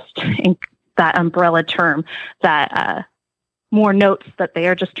 really just that umbrella term that more notes that they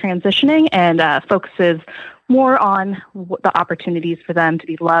are just transitioning and focuses more on the opportunities for them to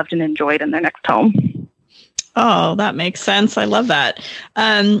be loved and enjoyed in their next home. Oh, that makes sense. I love that.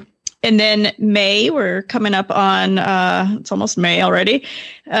 And then May, we're coming up on, it's almost May already,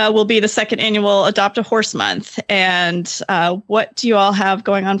 will be the second annual Adopt a Horse Month. And what do you all have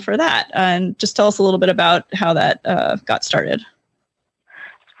going on for that? And just tell us a little bit about how that got started.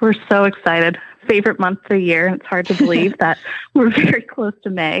 We're so excited. Favorite month of the year. It's hard to believe that we're very close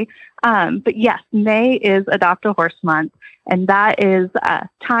to May. But yes, May is Adopt a Horse Month. And that is a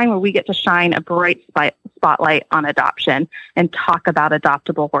time where we get to shine a bright spotlight on adoption and talk about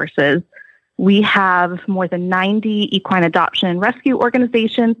adoptable horses. We have more than 90 equine adoption and rescue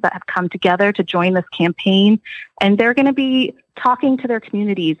organizations that have come together to join this campaign. And they're going to be talking to their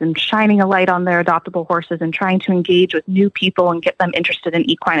communities and shining a light on their adoptable horses and trying to engage with new people and get them interested in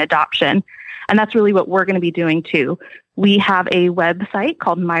equine adoption. And that's really what we're going to be doing too. We have a website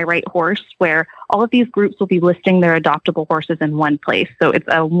called My Right Horse where all of these groups will be listing their adoptable horses in one place. So it's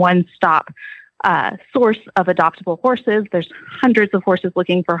a one-stop source of adoptable horses. There's hundreds of horses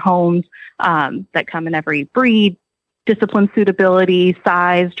looking for homes that come in every breed, discipline suitability,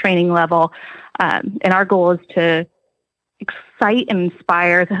 size, training level. And our goal is to excite and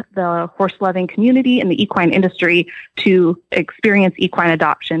inspire the horse-loving community and the equine industry to experience equine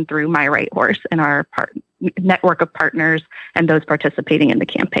adoption through My Right Horse and our network of partners and those participating in the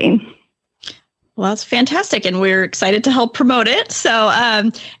campaign. Well, that's fantastic, and we're excited to help promote it. So,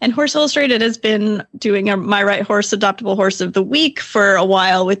 and Horse Illustrated has been doing a My Right Horse Adoptable Horse of the Week for a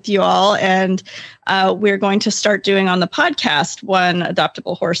while with you all, and we're going to start doing on the podcast one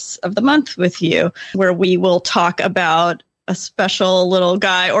Adoptable Horse of the Month with you, where we will talk about a special little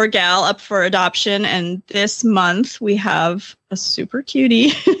guy or gal up for adoption. And this month we have a super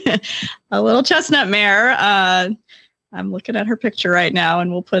cutie, a little chestnut mare. I'm looking at her picture right now,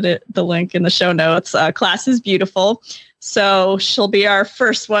 and we'll put the link in the show notes. Class is beautiful. So she'll be our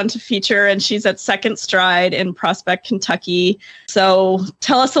first one to feature, and she's at Second Stride in Prospect, Kentucky. So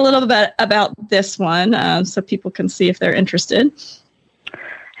tell us a little bit about this one so people can see if they're interested.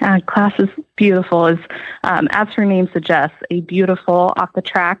 Class is beautiful, as her name suggests, a beautiful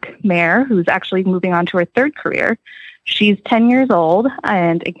off-the-track mare who's actually moving on to her third career. She's 10 years old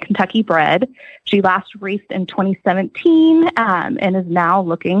and a Kentucky bred. She last raced in 2017 and is now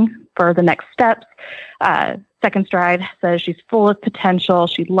looking for the next steps. Second Stride says she's full of potential.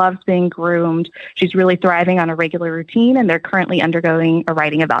 She loves being groomed. She's really thriving on a regular routine, and they're currently undergoing a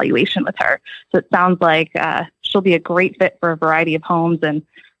riding evaluation with her. So it sounds like she'll be a great fit for a variety of homes, and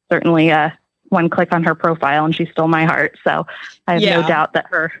certainly one click on her profile and she stole my heart. So I have no doubt that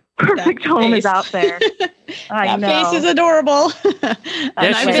her perfect home is out there. That face is adorable.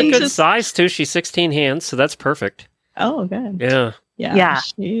 Yeah, she's a good size too. She's 16 hands, so that's perfect. Oh, good. Yeah.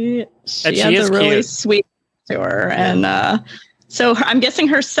 She has a really sweet to her. And so I'm guessing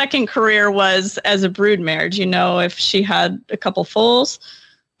her second career was as a brood mare. Do you know if she had a couple foals?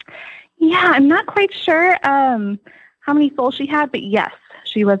 Yeah, I'm not quite sure how many foals she had, but yes,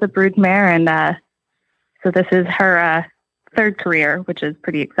 she was a brood mare, and so this is her third career, which is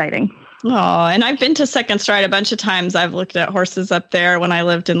pretty exciting. Oh, and I've been to Second Stride a bunch of times. I've looked at horses up there when I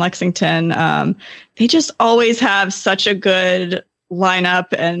lived in Lexington. They just always have such a good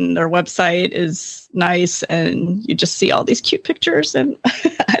lineup, and their website is nice, and you just see all these cute pictures, and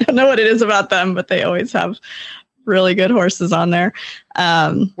I don't know what it is about them, but they always have really good horses on there.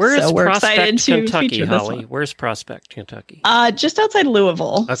 Where's we're Prospect, excited to Kentucky, feature Holly? this one. Where's Prospect, Kentucky? Just outside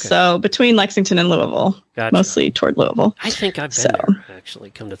Louisville. Okay. So between Lexington and Louisville. Gotcha. Mostly toward Louisville. I think I've been there, actually,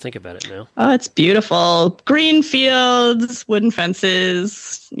 come to think about it now. Oh, it's beautiful. Green fields, wooden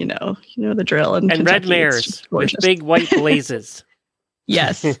fences, you know the drill. And Kentucky, red mares with big white blazes.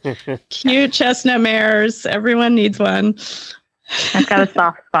 Yes. Cute chestnut mares. Everyone needs one. I've got a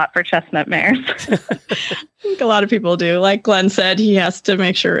soft spot for chestnut mares. I think a lot of people do. Like Glenn said, he has to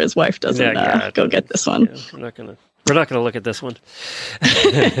make sure his wife doesn't go get this one. Yeah, we're not gonna look at this one.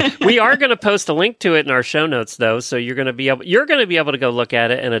 We are gonna post a link to it in our show notes, though, so you're gonna be able to go look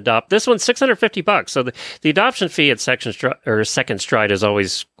at it and adopt. This one's $650, so the adoption fee at Second Stride is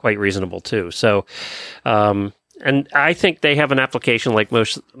always quite reasonable too. So. And I think they have an application like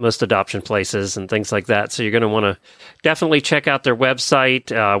most adoption places and things like that. So you're going to want to definitely check out their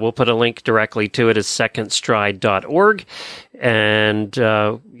website. We'll put a link directly to it as secondstride.org. And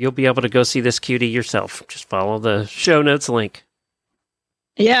you'll be able to go see this cutie yourself. Just follow the show notes link.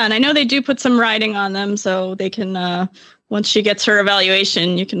 Yeah, and I know they do put some riding on them, so they can, once she gets her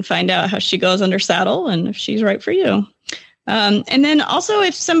evaluation, you can find out how she goes under saddle and if she's right for you. And then also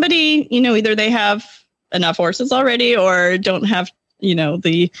if somebody, either they have enough horses already or don't have,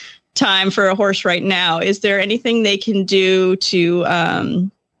 the time for a horse right now, is there anything they can do to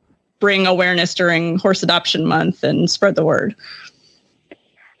bring awareness during Horse Adoption Month and spread the word?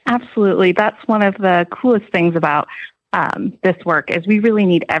 Absolutely. That's one of the coolest things about this work is we really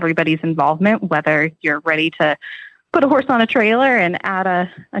need everybody's involvement, whether you're ready to put a horse on a trailer and add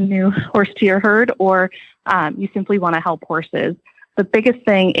a new horse to your herd, or you simply want to help horses. The biggest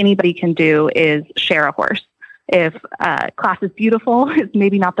thing anybody can do is share a horse. If Class is beautiful, is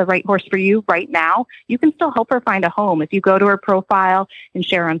maybe not the right horse for you right now, you can still help her find a home. If you go to her profile and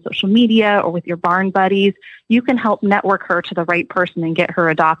share on social media or with your barn buddies, you can help network her to the right person and get her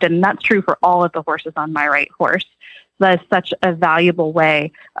adopted. And that's true for all of the horses on My Right Horse. That is such a valuable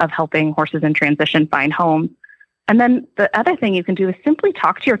way of helping horses in transition find homes. And then the other thing you can do is simply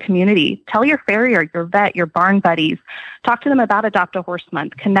talk to your community. Tell your farrier, your vet, your barn buddies. Talk to them about Adopt a Horse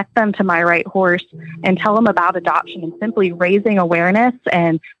Month. Connect them to My Right Horse and tell them about adoption, and simply raising awareness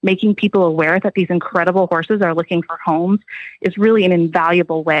and making people aware that these incredible horses are looking for homes is really an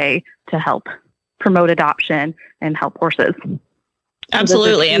invaluable way to help promote adoption and help horses.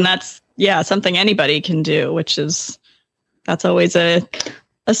 Absolutely. And that's, something anybody can do, that's always a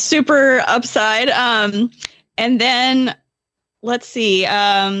super upside. And then let's see.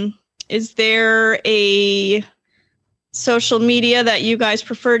 Is there a social media that you guys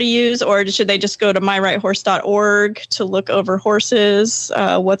prefer to use, or should they just go to myrighthorse.org to look over horses?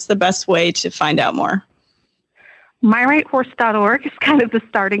 What's the best way to find out more? myrighthorse.org is kind of the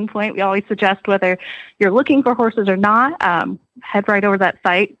starting point. We always suggest whether you're looking for horses or not, head right over that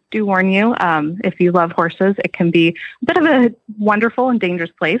site. Do warn you, if you love horses, it can be a bit of a wonderful and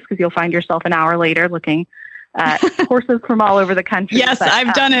dangerous place because you'll find yourself an hour later looking at horses from all over the country. Yes, but,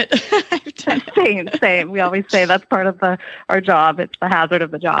 I've done it. I've done it. Same. We always say that's part of our job. It's the hazard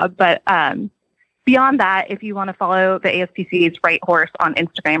of the job. But beyond that, if you want to follow the ASPCA's Right Horse on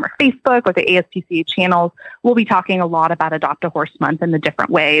Instagram or Facebook or the ASPCA channels, we'll be talking a lot about Adopt a Horse Month and the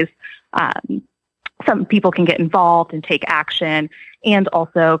different ways some people can get involved and take action, and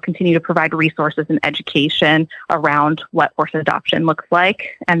also continue to provide resources and education around what horse adoption looks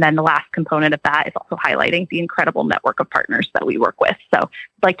like. And then the last component of that is also highlighting the incredible network of partners that we work with. So if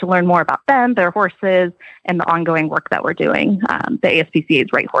you'd like to learn more about them, their horses, and the ongoing work that we're doing, the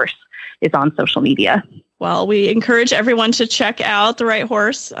ASPCA's Right Horse is on social media. Well, we encourage everyone to check out the Right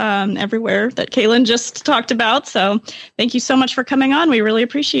Horse everywhere that Kaylin just talked about. So thank you so much for coming on. We really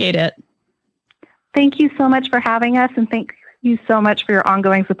appreciate it. Thank you so much for having us, and thank you so much for your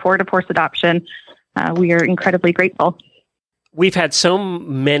ongoing support of horse adoption. We are incredibly grateful. We've had so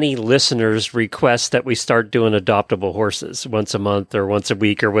many listeners request that we start doing adoptable horses once a month or once a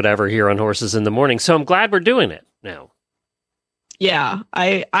week or whatever here on Horses in the Morning. So I'm glad we're doing it now. Yeah,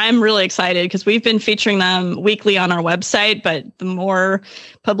 I'm really excited because we've been featuring them weekly on our website, but the more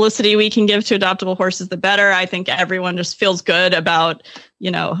publicity we can give to adoptable horses, the better. I think everyone just feels good about,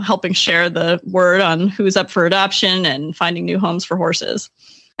 helping share the word on who's up for adoption and finding new homes for horses.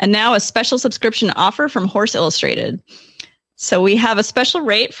 And now a special subscription offer from Horse Illustrated. So we have a special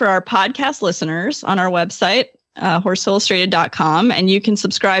rate for our podcast listeners on our website, horseillustrated.com, and you can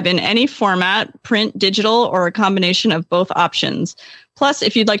subscribe in any format, print, digital, or a combination of both options. Plus,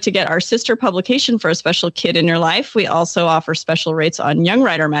 if you'd like to get our sister publication for a special kid in your life, we also offer special rates on Young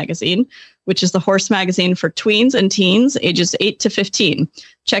Rider Magazine, which is the horse magazine for tweens and teens ages 8 to 15.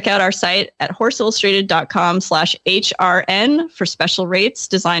 Check out our site at horseillustrated.com/HRN for special rates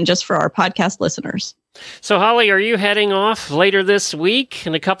designed just for our podcast listeners. So, Holly, are you heading off later this week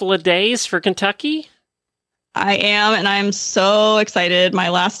in a couple of days for Kentucky? I am, and I'm so excited. My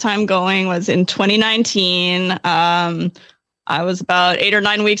last time going was in 2019. I was about 8 or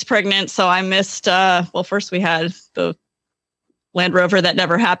 9 weeks pregnant, so I missed, first we had the Land Rover that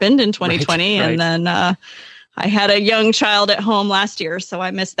never happened in 2020, right. And then I had a young child at home last year, so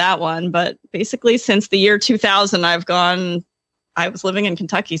I missed that one. But basically, since the year 2000, I was living in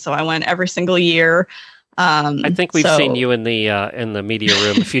Kentucky, so I went every single year. I think we've seen you in the media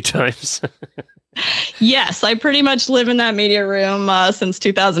room a few times. Yes, I pretty much live in that media room since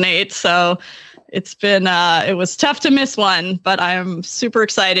 2008. So it's been, it was tough to miss one, but I'm super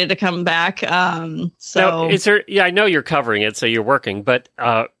excited to come back. Now, I know you're covering it, so you're working, but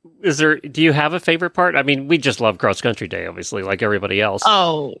do you have a favorite part? I mean, we just love Cross Country Day, obviously, like everybody else.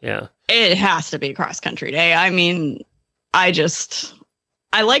 Oh, yeah. It has to be Cross Country Day. I mean, I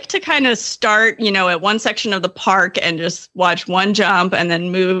like to kind of start, at one section of the park and just watch one jump and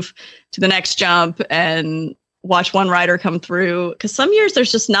then move to the next jump and watch one rider come through. Because some years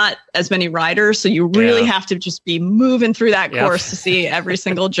there's just not as many riders. So you really have to just be moving through that course to see every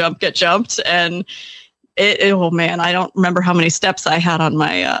single jump get jumped. And oh man, I don't remember how many steps I had on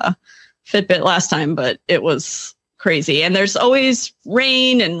my Fitbit last time, but it was crazy. And there's always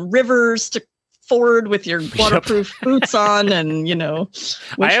rain and rivers to ford with your waterproof boots on, and I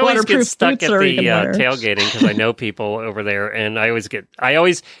always get stuck at the tailgating because I know people over there, and I always get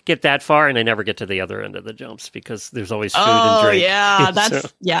that far, and I never get to the other end of the jumps because there's always food and drink.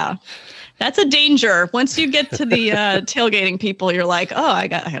 That's a danger. Once you get to the tailgating people, you're like, oh, I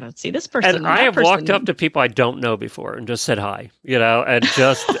gotta see this person. And I have walked up to people I don't know before and just said hi, and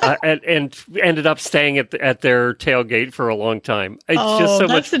just and ended up staying at their tailgate for a long time. It's just so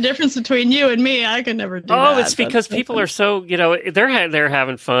that's the difference between you and me. I could never do that. Oh, it's because people are so, they're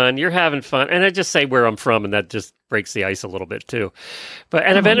having fun. You're having fun. And I just say where I'm from, and that just breaks the ice a little bit too.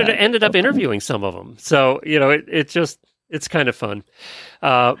 I've ended up interviewing some of them. So, it's kind of fun.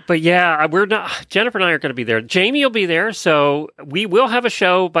 We're not, Jennifer and I are going to be there. Jamie will be there. So we will have a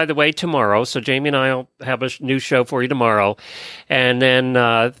show, by the way, tomorrow. So Jamie and I will have a new show for you tomorrow. And then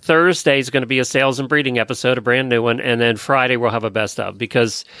Thursday is going to be a sales and breeding episode, a brand new one. And then Friday we'll have a best of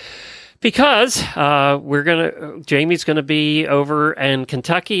because Jamie's going to be over in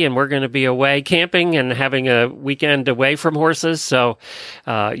Kentucky, and we're going to be away camping and having a weekend away from horses. So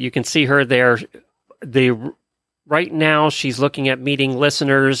you can see her there. The right now she's looking at meeting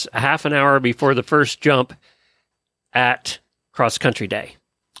listeners a half an hour before the first jump at cross country day.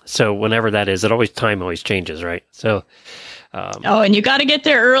 So whenever that is, time always changes, right? So, and you got to get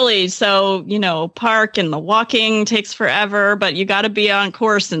there early. So, park and the walking takes forever, but you got to be on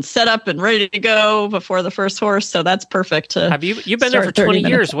course and set up and ready to go before the first horse. So that's perfect. Have you've been there for 20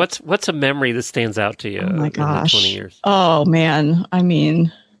 years? What's a memory that stands out to you? Oh my gosh. 20 years. Oh man. I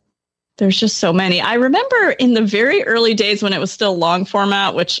mean, there's just so many. I remember in the very early days when it was still long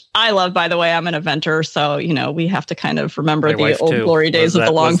format, which I love, by the way. I'm an eventer, so we have to kind of remember the old glory days of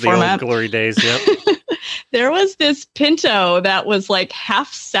the long format. The old glory days, yep. There was this Pinto that was like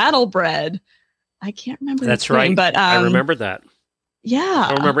half saddlebred. I can't remember. That's right, name, but I remember that. Yeah, I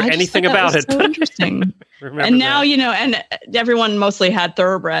don't remember anything about it. So interesting. And now, and everyone mostly had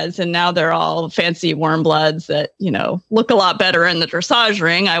thoroughbreds, and now they're all fancy warm bloods that, look a lot better in the dressage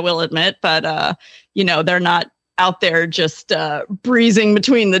ring, I will admit. But, they're not out there just breezing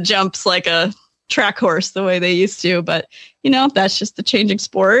between the jumps like a track horse the way they used to. But, that's just the changing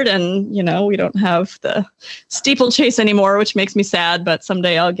sport. And, we don't have the steeplechase anymore, which makes me sad. But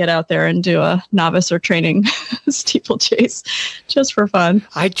someday I'll get out there and do a novice or training steeplechase just for fun.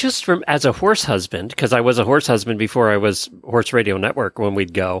 I just, as a horse husband, because I was a horse husband before I was Horse Radio Network when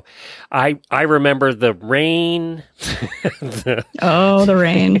we'd go, I remember the rain. The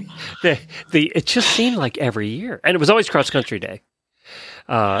rain. It just seemed like every year. And it was always cross country day.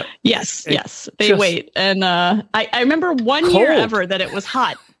 Yes. They wait. And I remember one year ever that it was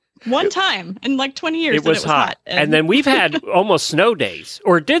hot. One time in like 20 years. It was hot. And then we've had almost snow days,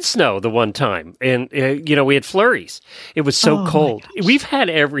 or it did snow the one time. And, we had flurries. It was so cold. We've had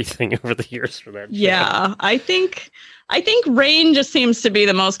everything over the years for that. Yeah. Show. I think rain just seems to be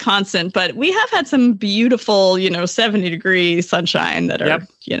the most constant, but we have had some beautiful, 70-degree sunshine that are,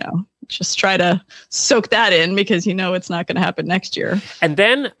 just try to soak that in because it's not going to happen next year. And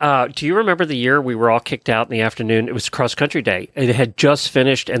then, do you remember the year we were all kicked out in the afternoon? It was cross country day. It had just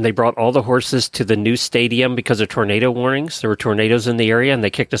finished, and they brought all the horses to the new stadium because of tornado warnings. There were tornadoes in the area, and they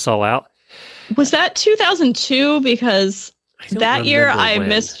kicked us all out. Was that 2002? Because that year I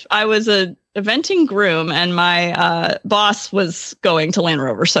was a eventing groom, and my boss was going to Land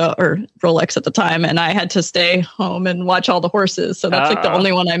Rover, or Rolex at the time, and I had to stay home and watch all the horses. So that's like the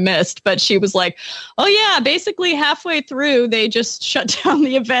only one I missed. But she was like, "Oh yeah, basically halfway through they just shut down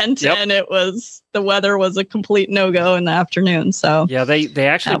the event, and the weather was a complete no-go in the afternoon." So yeah, they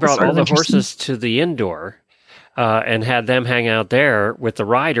actually brought all the horses to the indoor. And had them hang out there with the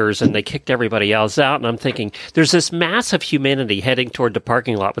riders, and they kicked everybody else out. And I'm thinking, there's this mass of humanity heading toward the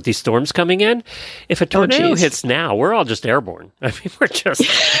parking lot with these storms coming in. If a tornado hits now, we're all just airborne. I mean,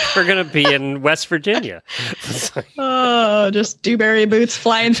 we're going to be in West Virginia. Just Dewberry boots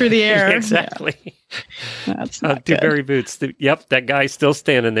flying through the air. Exactly. Yeah. That's not Dewberry boots. Yep, that guy's still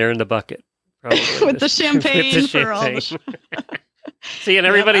standing there in the bucket. with the champagne for all the See, and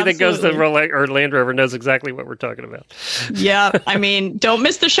everybody that goes to Rolex or Land Rover knows exactly what we're talking about. Yeah, I mean, don't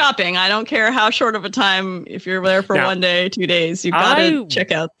miss the shopping. I don't care how short of a time. If you're there for 1 day, 2 days, you've got to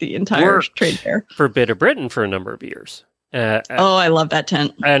check out the entire trade fair. For Bit of Britain for a number of years. I love that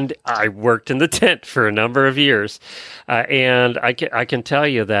tent. And I worked in the tent for a number of years. And I can tell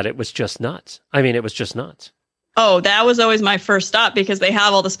you that it was just nuts. I mean, it was just nuts. Oh, that was always my first stop because they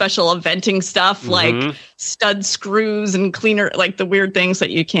have all the special eventing stuff like stud screws and cleaner, like the weird things that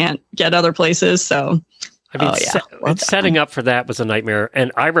you can't get other places. So, I mean, setting up for that was a nightmare.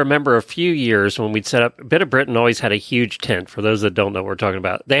 And I remember a few years when we'd set up, Bit of Britain always had a huge tent. For those that don't know what we're talking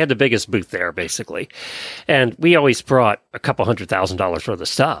about, they had the biggest booth there, basically. And we always brought a couple $100,000 worth of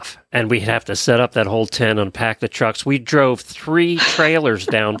stuff. And we'd have to set up that whole tent, unpack the trucks. We drove 3 trailers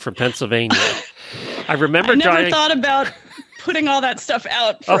down from Pennsylvania. I never thought about putting all that stuff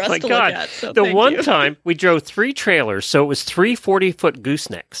out for us to look at. So the one time we drove 3 trailers, so it was 3 40-foot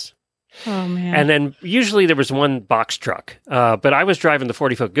goosenecks. Oh, man. And then usually there was one box truck. But I was driving the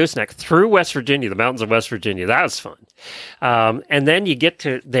 40-foot gooseneck through West Virginia, the mountains of West Virginia. That was fun. And then you get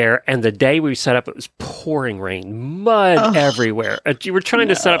to there, and the day we set up, it was pouring rain, mud everywhere. You were trying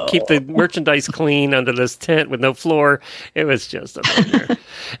to set up, keep the merchandise clean under this tent with no floor. It was just a nightmare.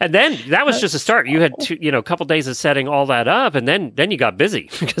 And then that was just a start. You had a couple days of setting all that up, and then you got busy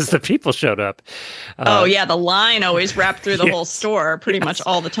because the people showed up. The line always wrapped through the whole store pretty much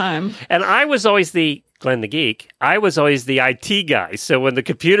all the time. And I was always Glenn the Geek, I was always the IT guy. So when the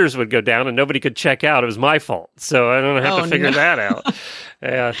computers would go down and nobody could check out, it was my fault. So I don't have to figure that out.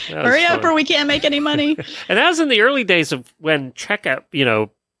 Yeah, hurry up or we can't make any money. And that was in the early days of when checkout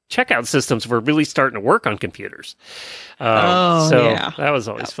systems were really starting to work on computers. That was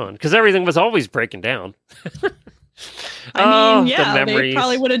always fun because everything was always breaking down. I mean, the yeah, they memories.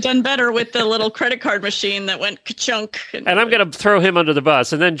 probably would have done better with the little credit card machine that went ka-chunk. And I'm going to throw him under the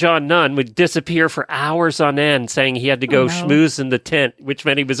bus. And then John Nunn would disappear for hours on end, saying he had to go schmooze in the tent, which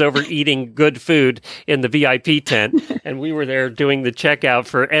meant he was over eating good food in the VIP tent. And we were there doing the checkout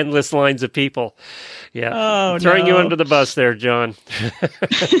for endless lines of people. Yeah. Throwing you under the bus there, John.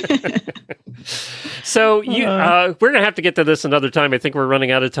 So we're going to have to get to this another time. I think we're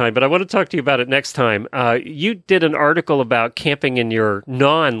running out of time, but I want to talk to you about it next time. You did an article about camping in your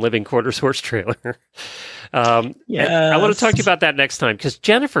non-living quarters horse trailer. I want to talk to you about that next time because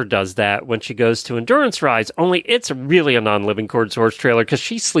Jennifer does that when she goes to endurance rides, only it's really a non-living quarters horse trailer because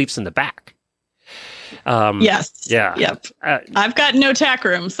she sleeps in the back. Yes. Yeah. Yep. I've got no tack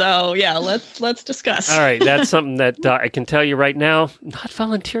room, so yeah, let's discuss. All right, that's something that I can tell you right now. Not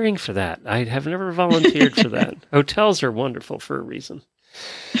volunteering for that. I have never volunteered for that. Hotels are wonderful for a reason,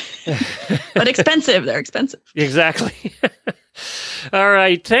 but expensive. They're expensive. Exactly. All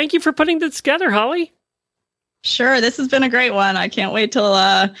right. Thank you for putting this together, Holly. Sure. This has been a great one. I can't wait till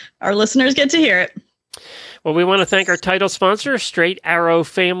our listeners get to hear it. Well, we want to thank our title sponsor, Straight Arrow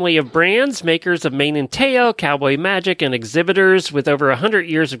Family of Brands, makers of Mane and Tail, Cowboy Magic, and exhibitors with over 100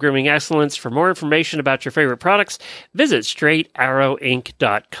 years of grooming excellence. For more information about your favorite products, visit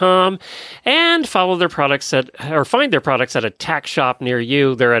straightarrowinc.com and follow their products find their products at a tack shop near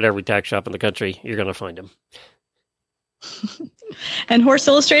you. They're at every tack shop in the country. You're going to find them. And Horse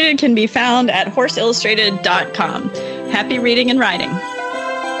Illustrated can be found at horseillustrated.com. Happy reading and riding.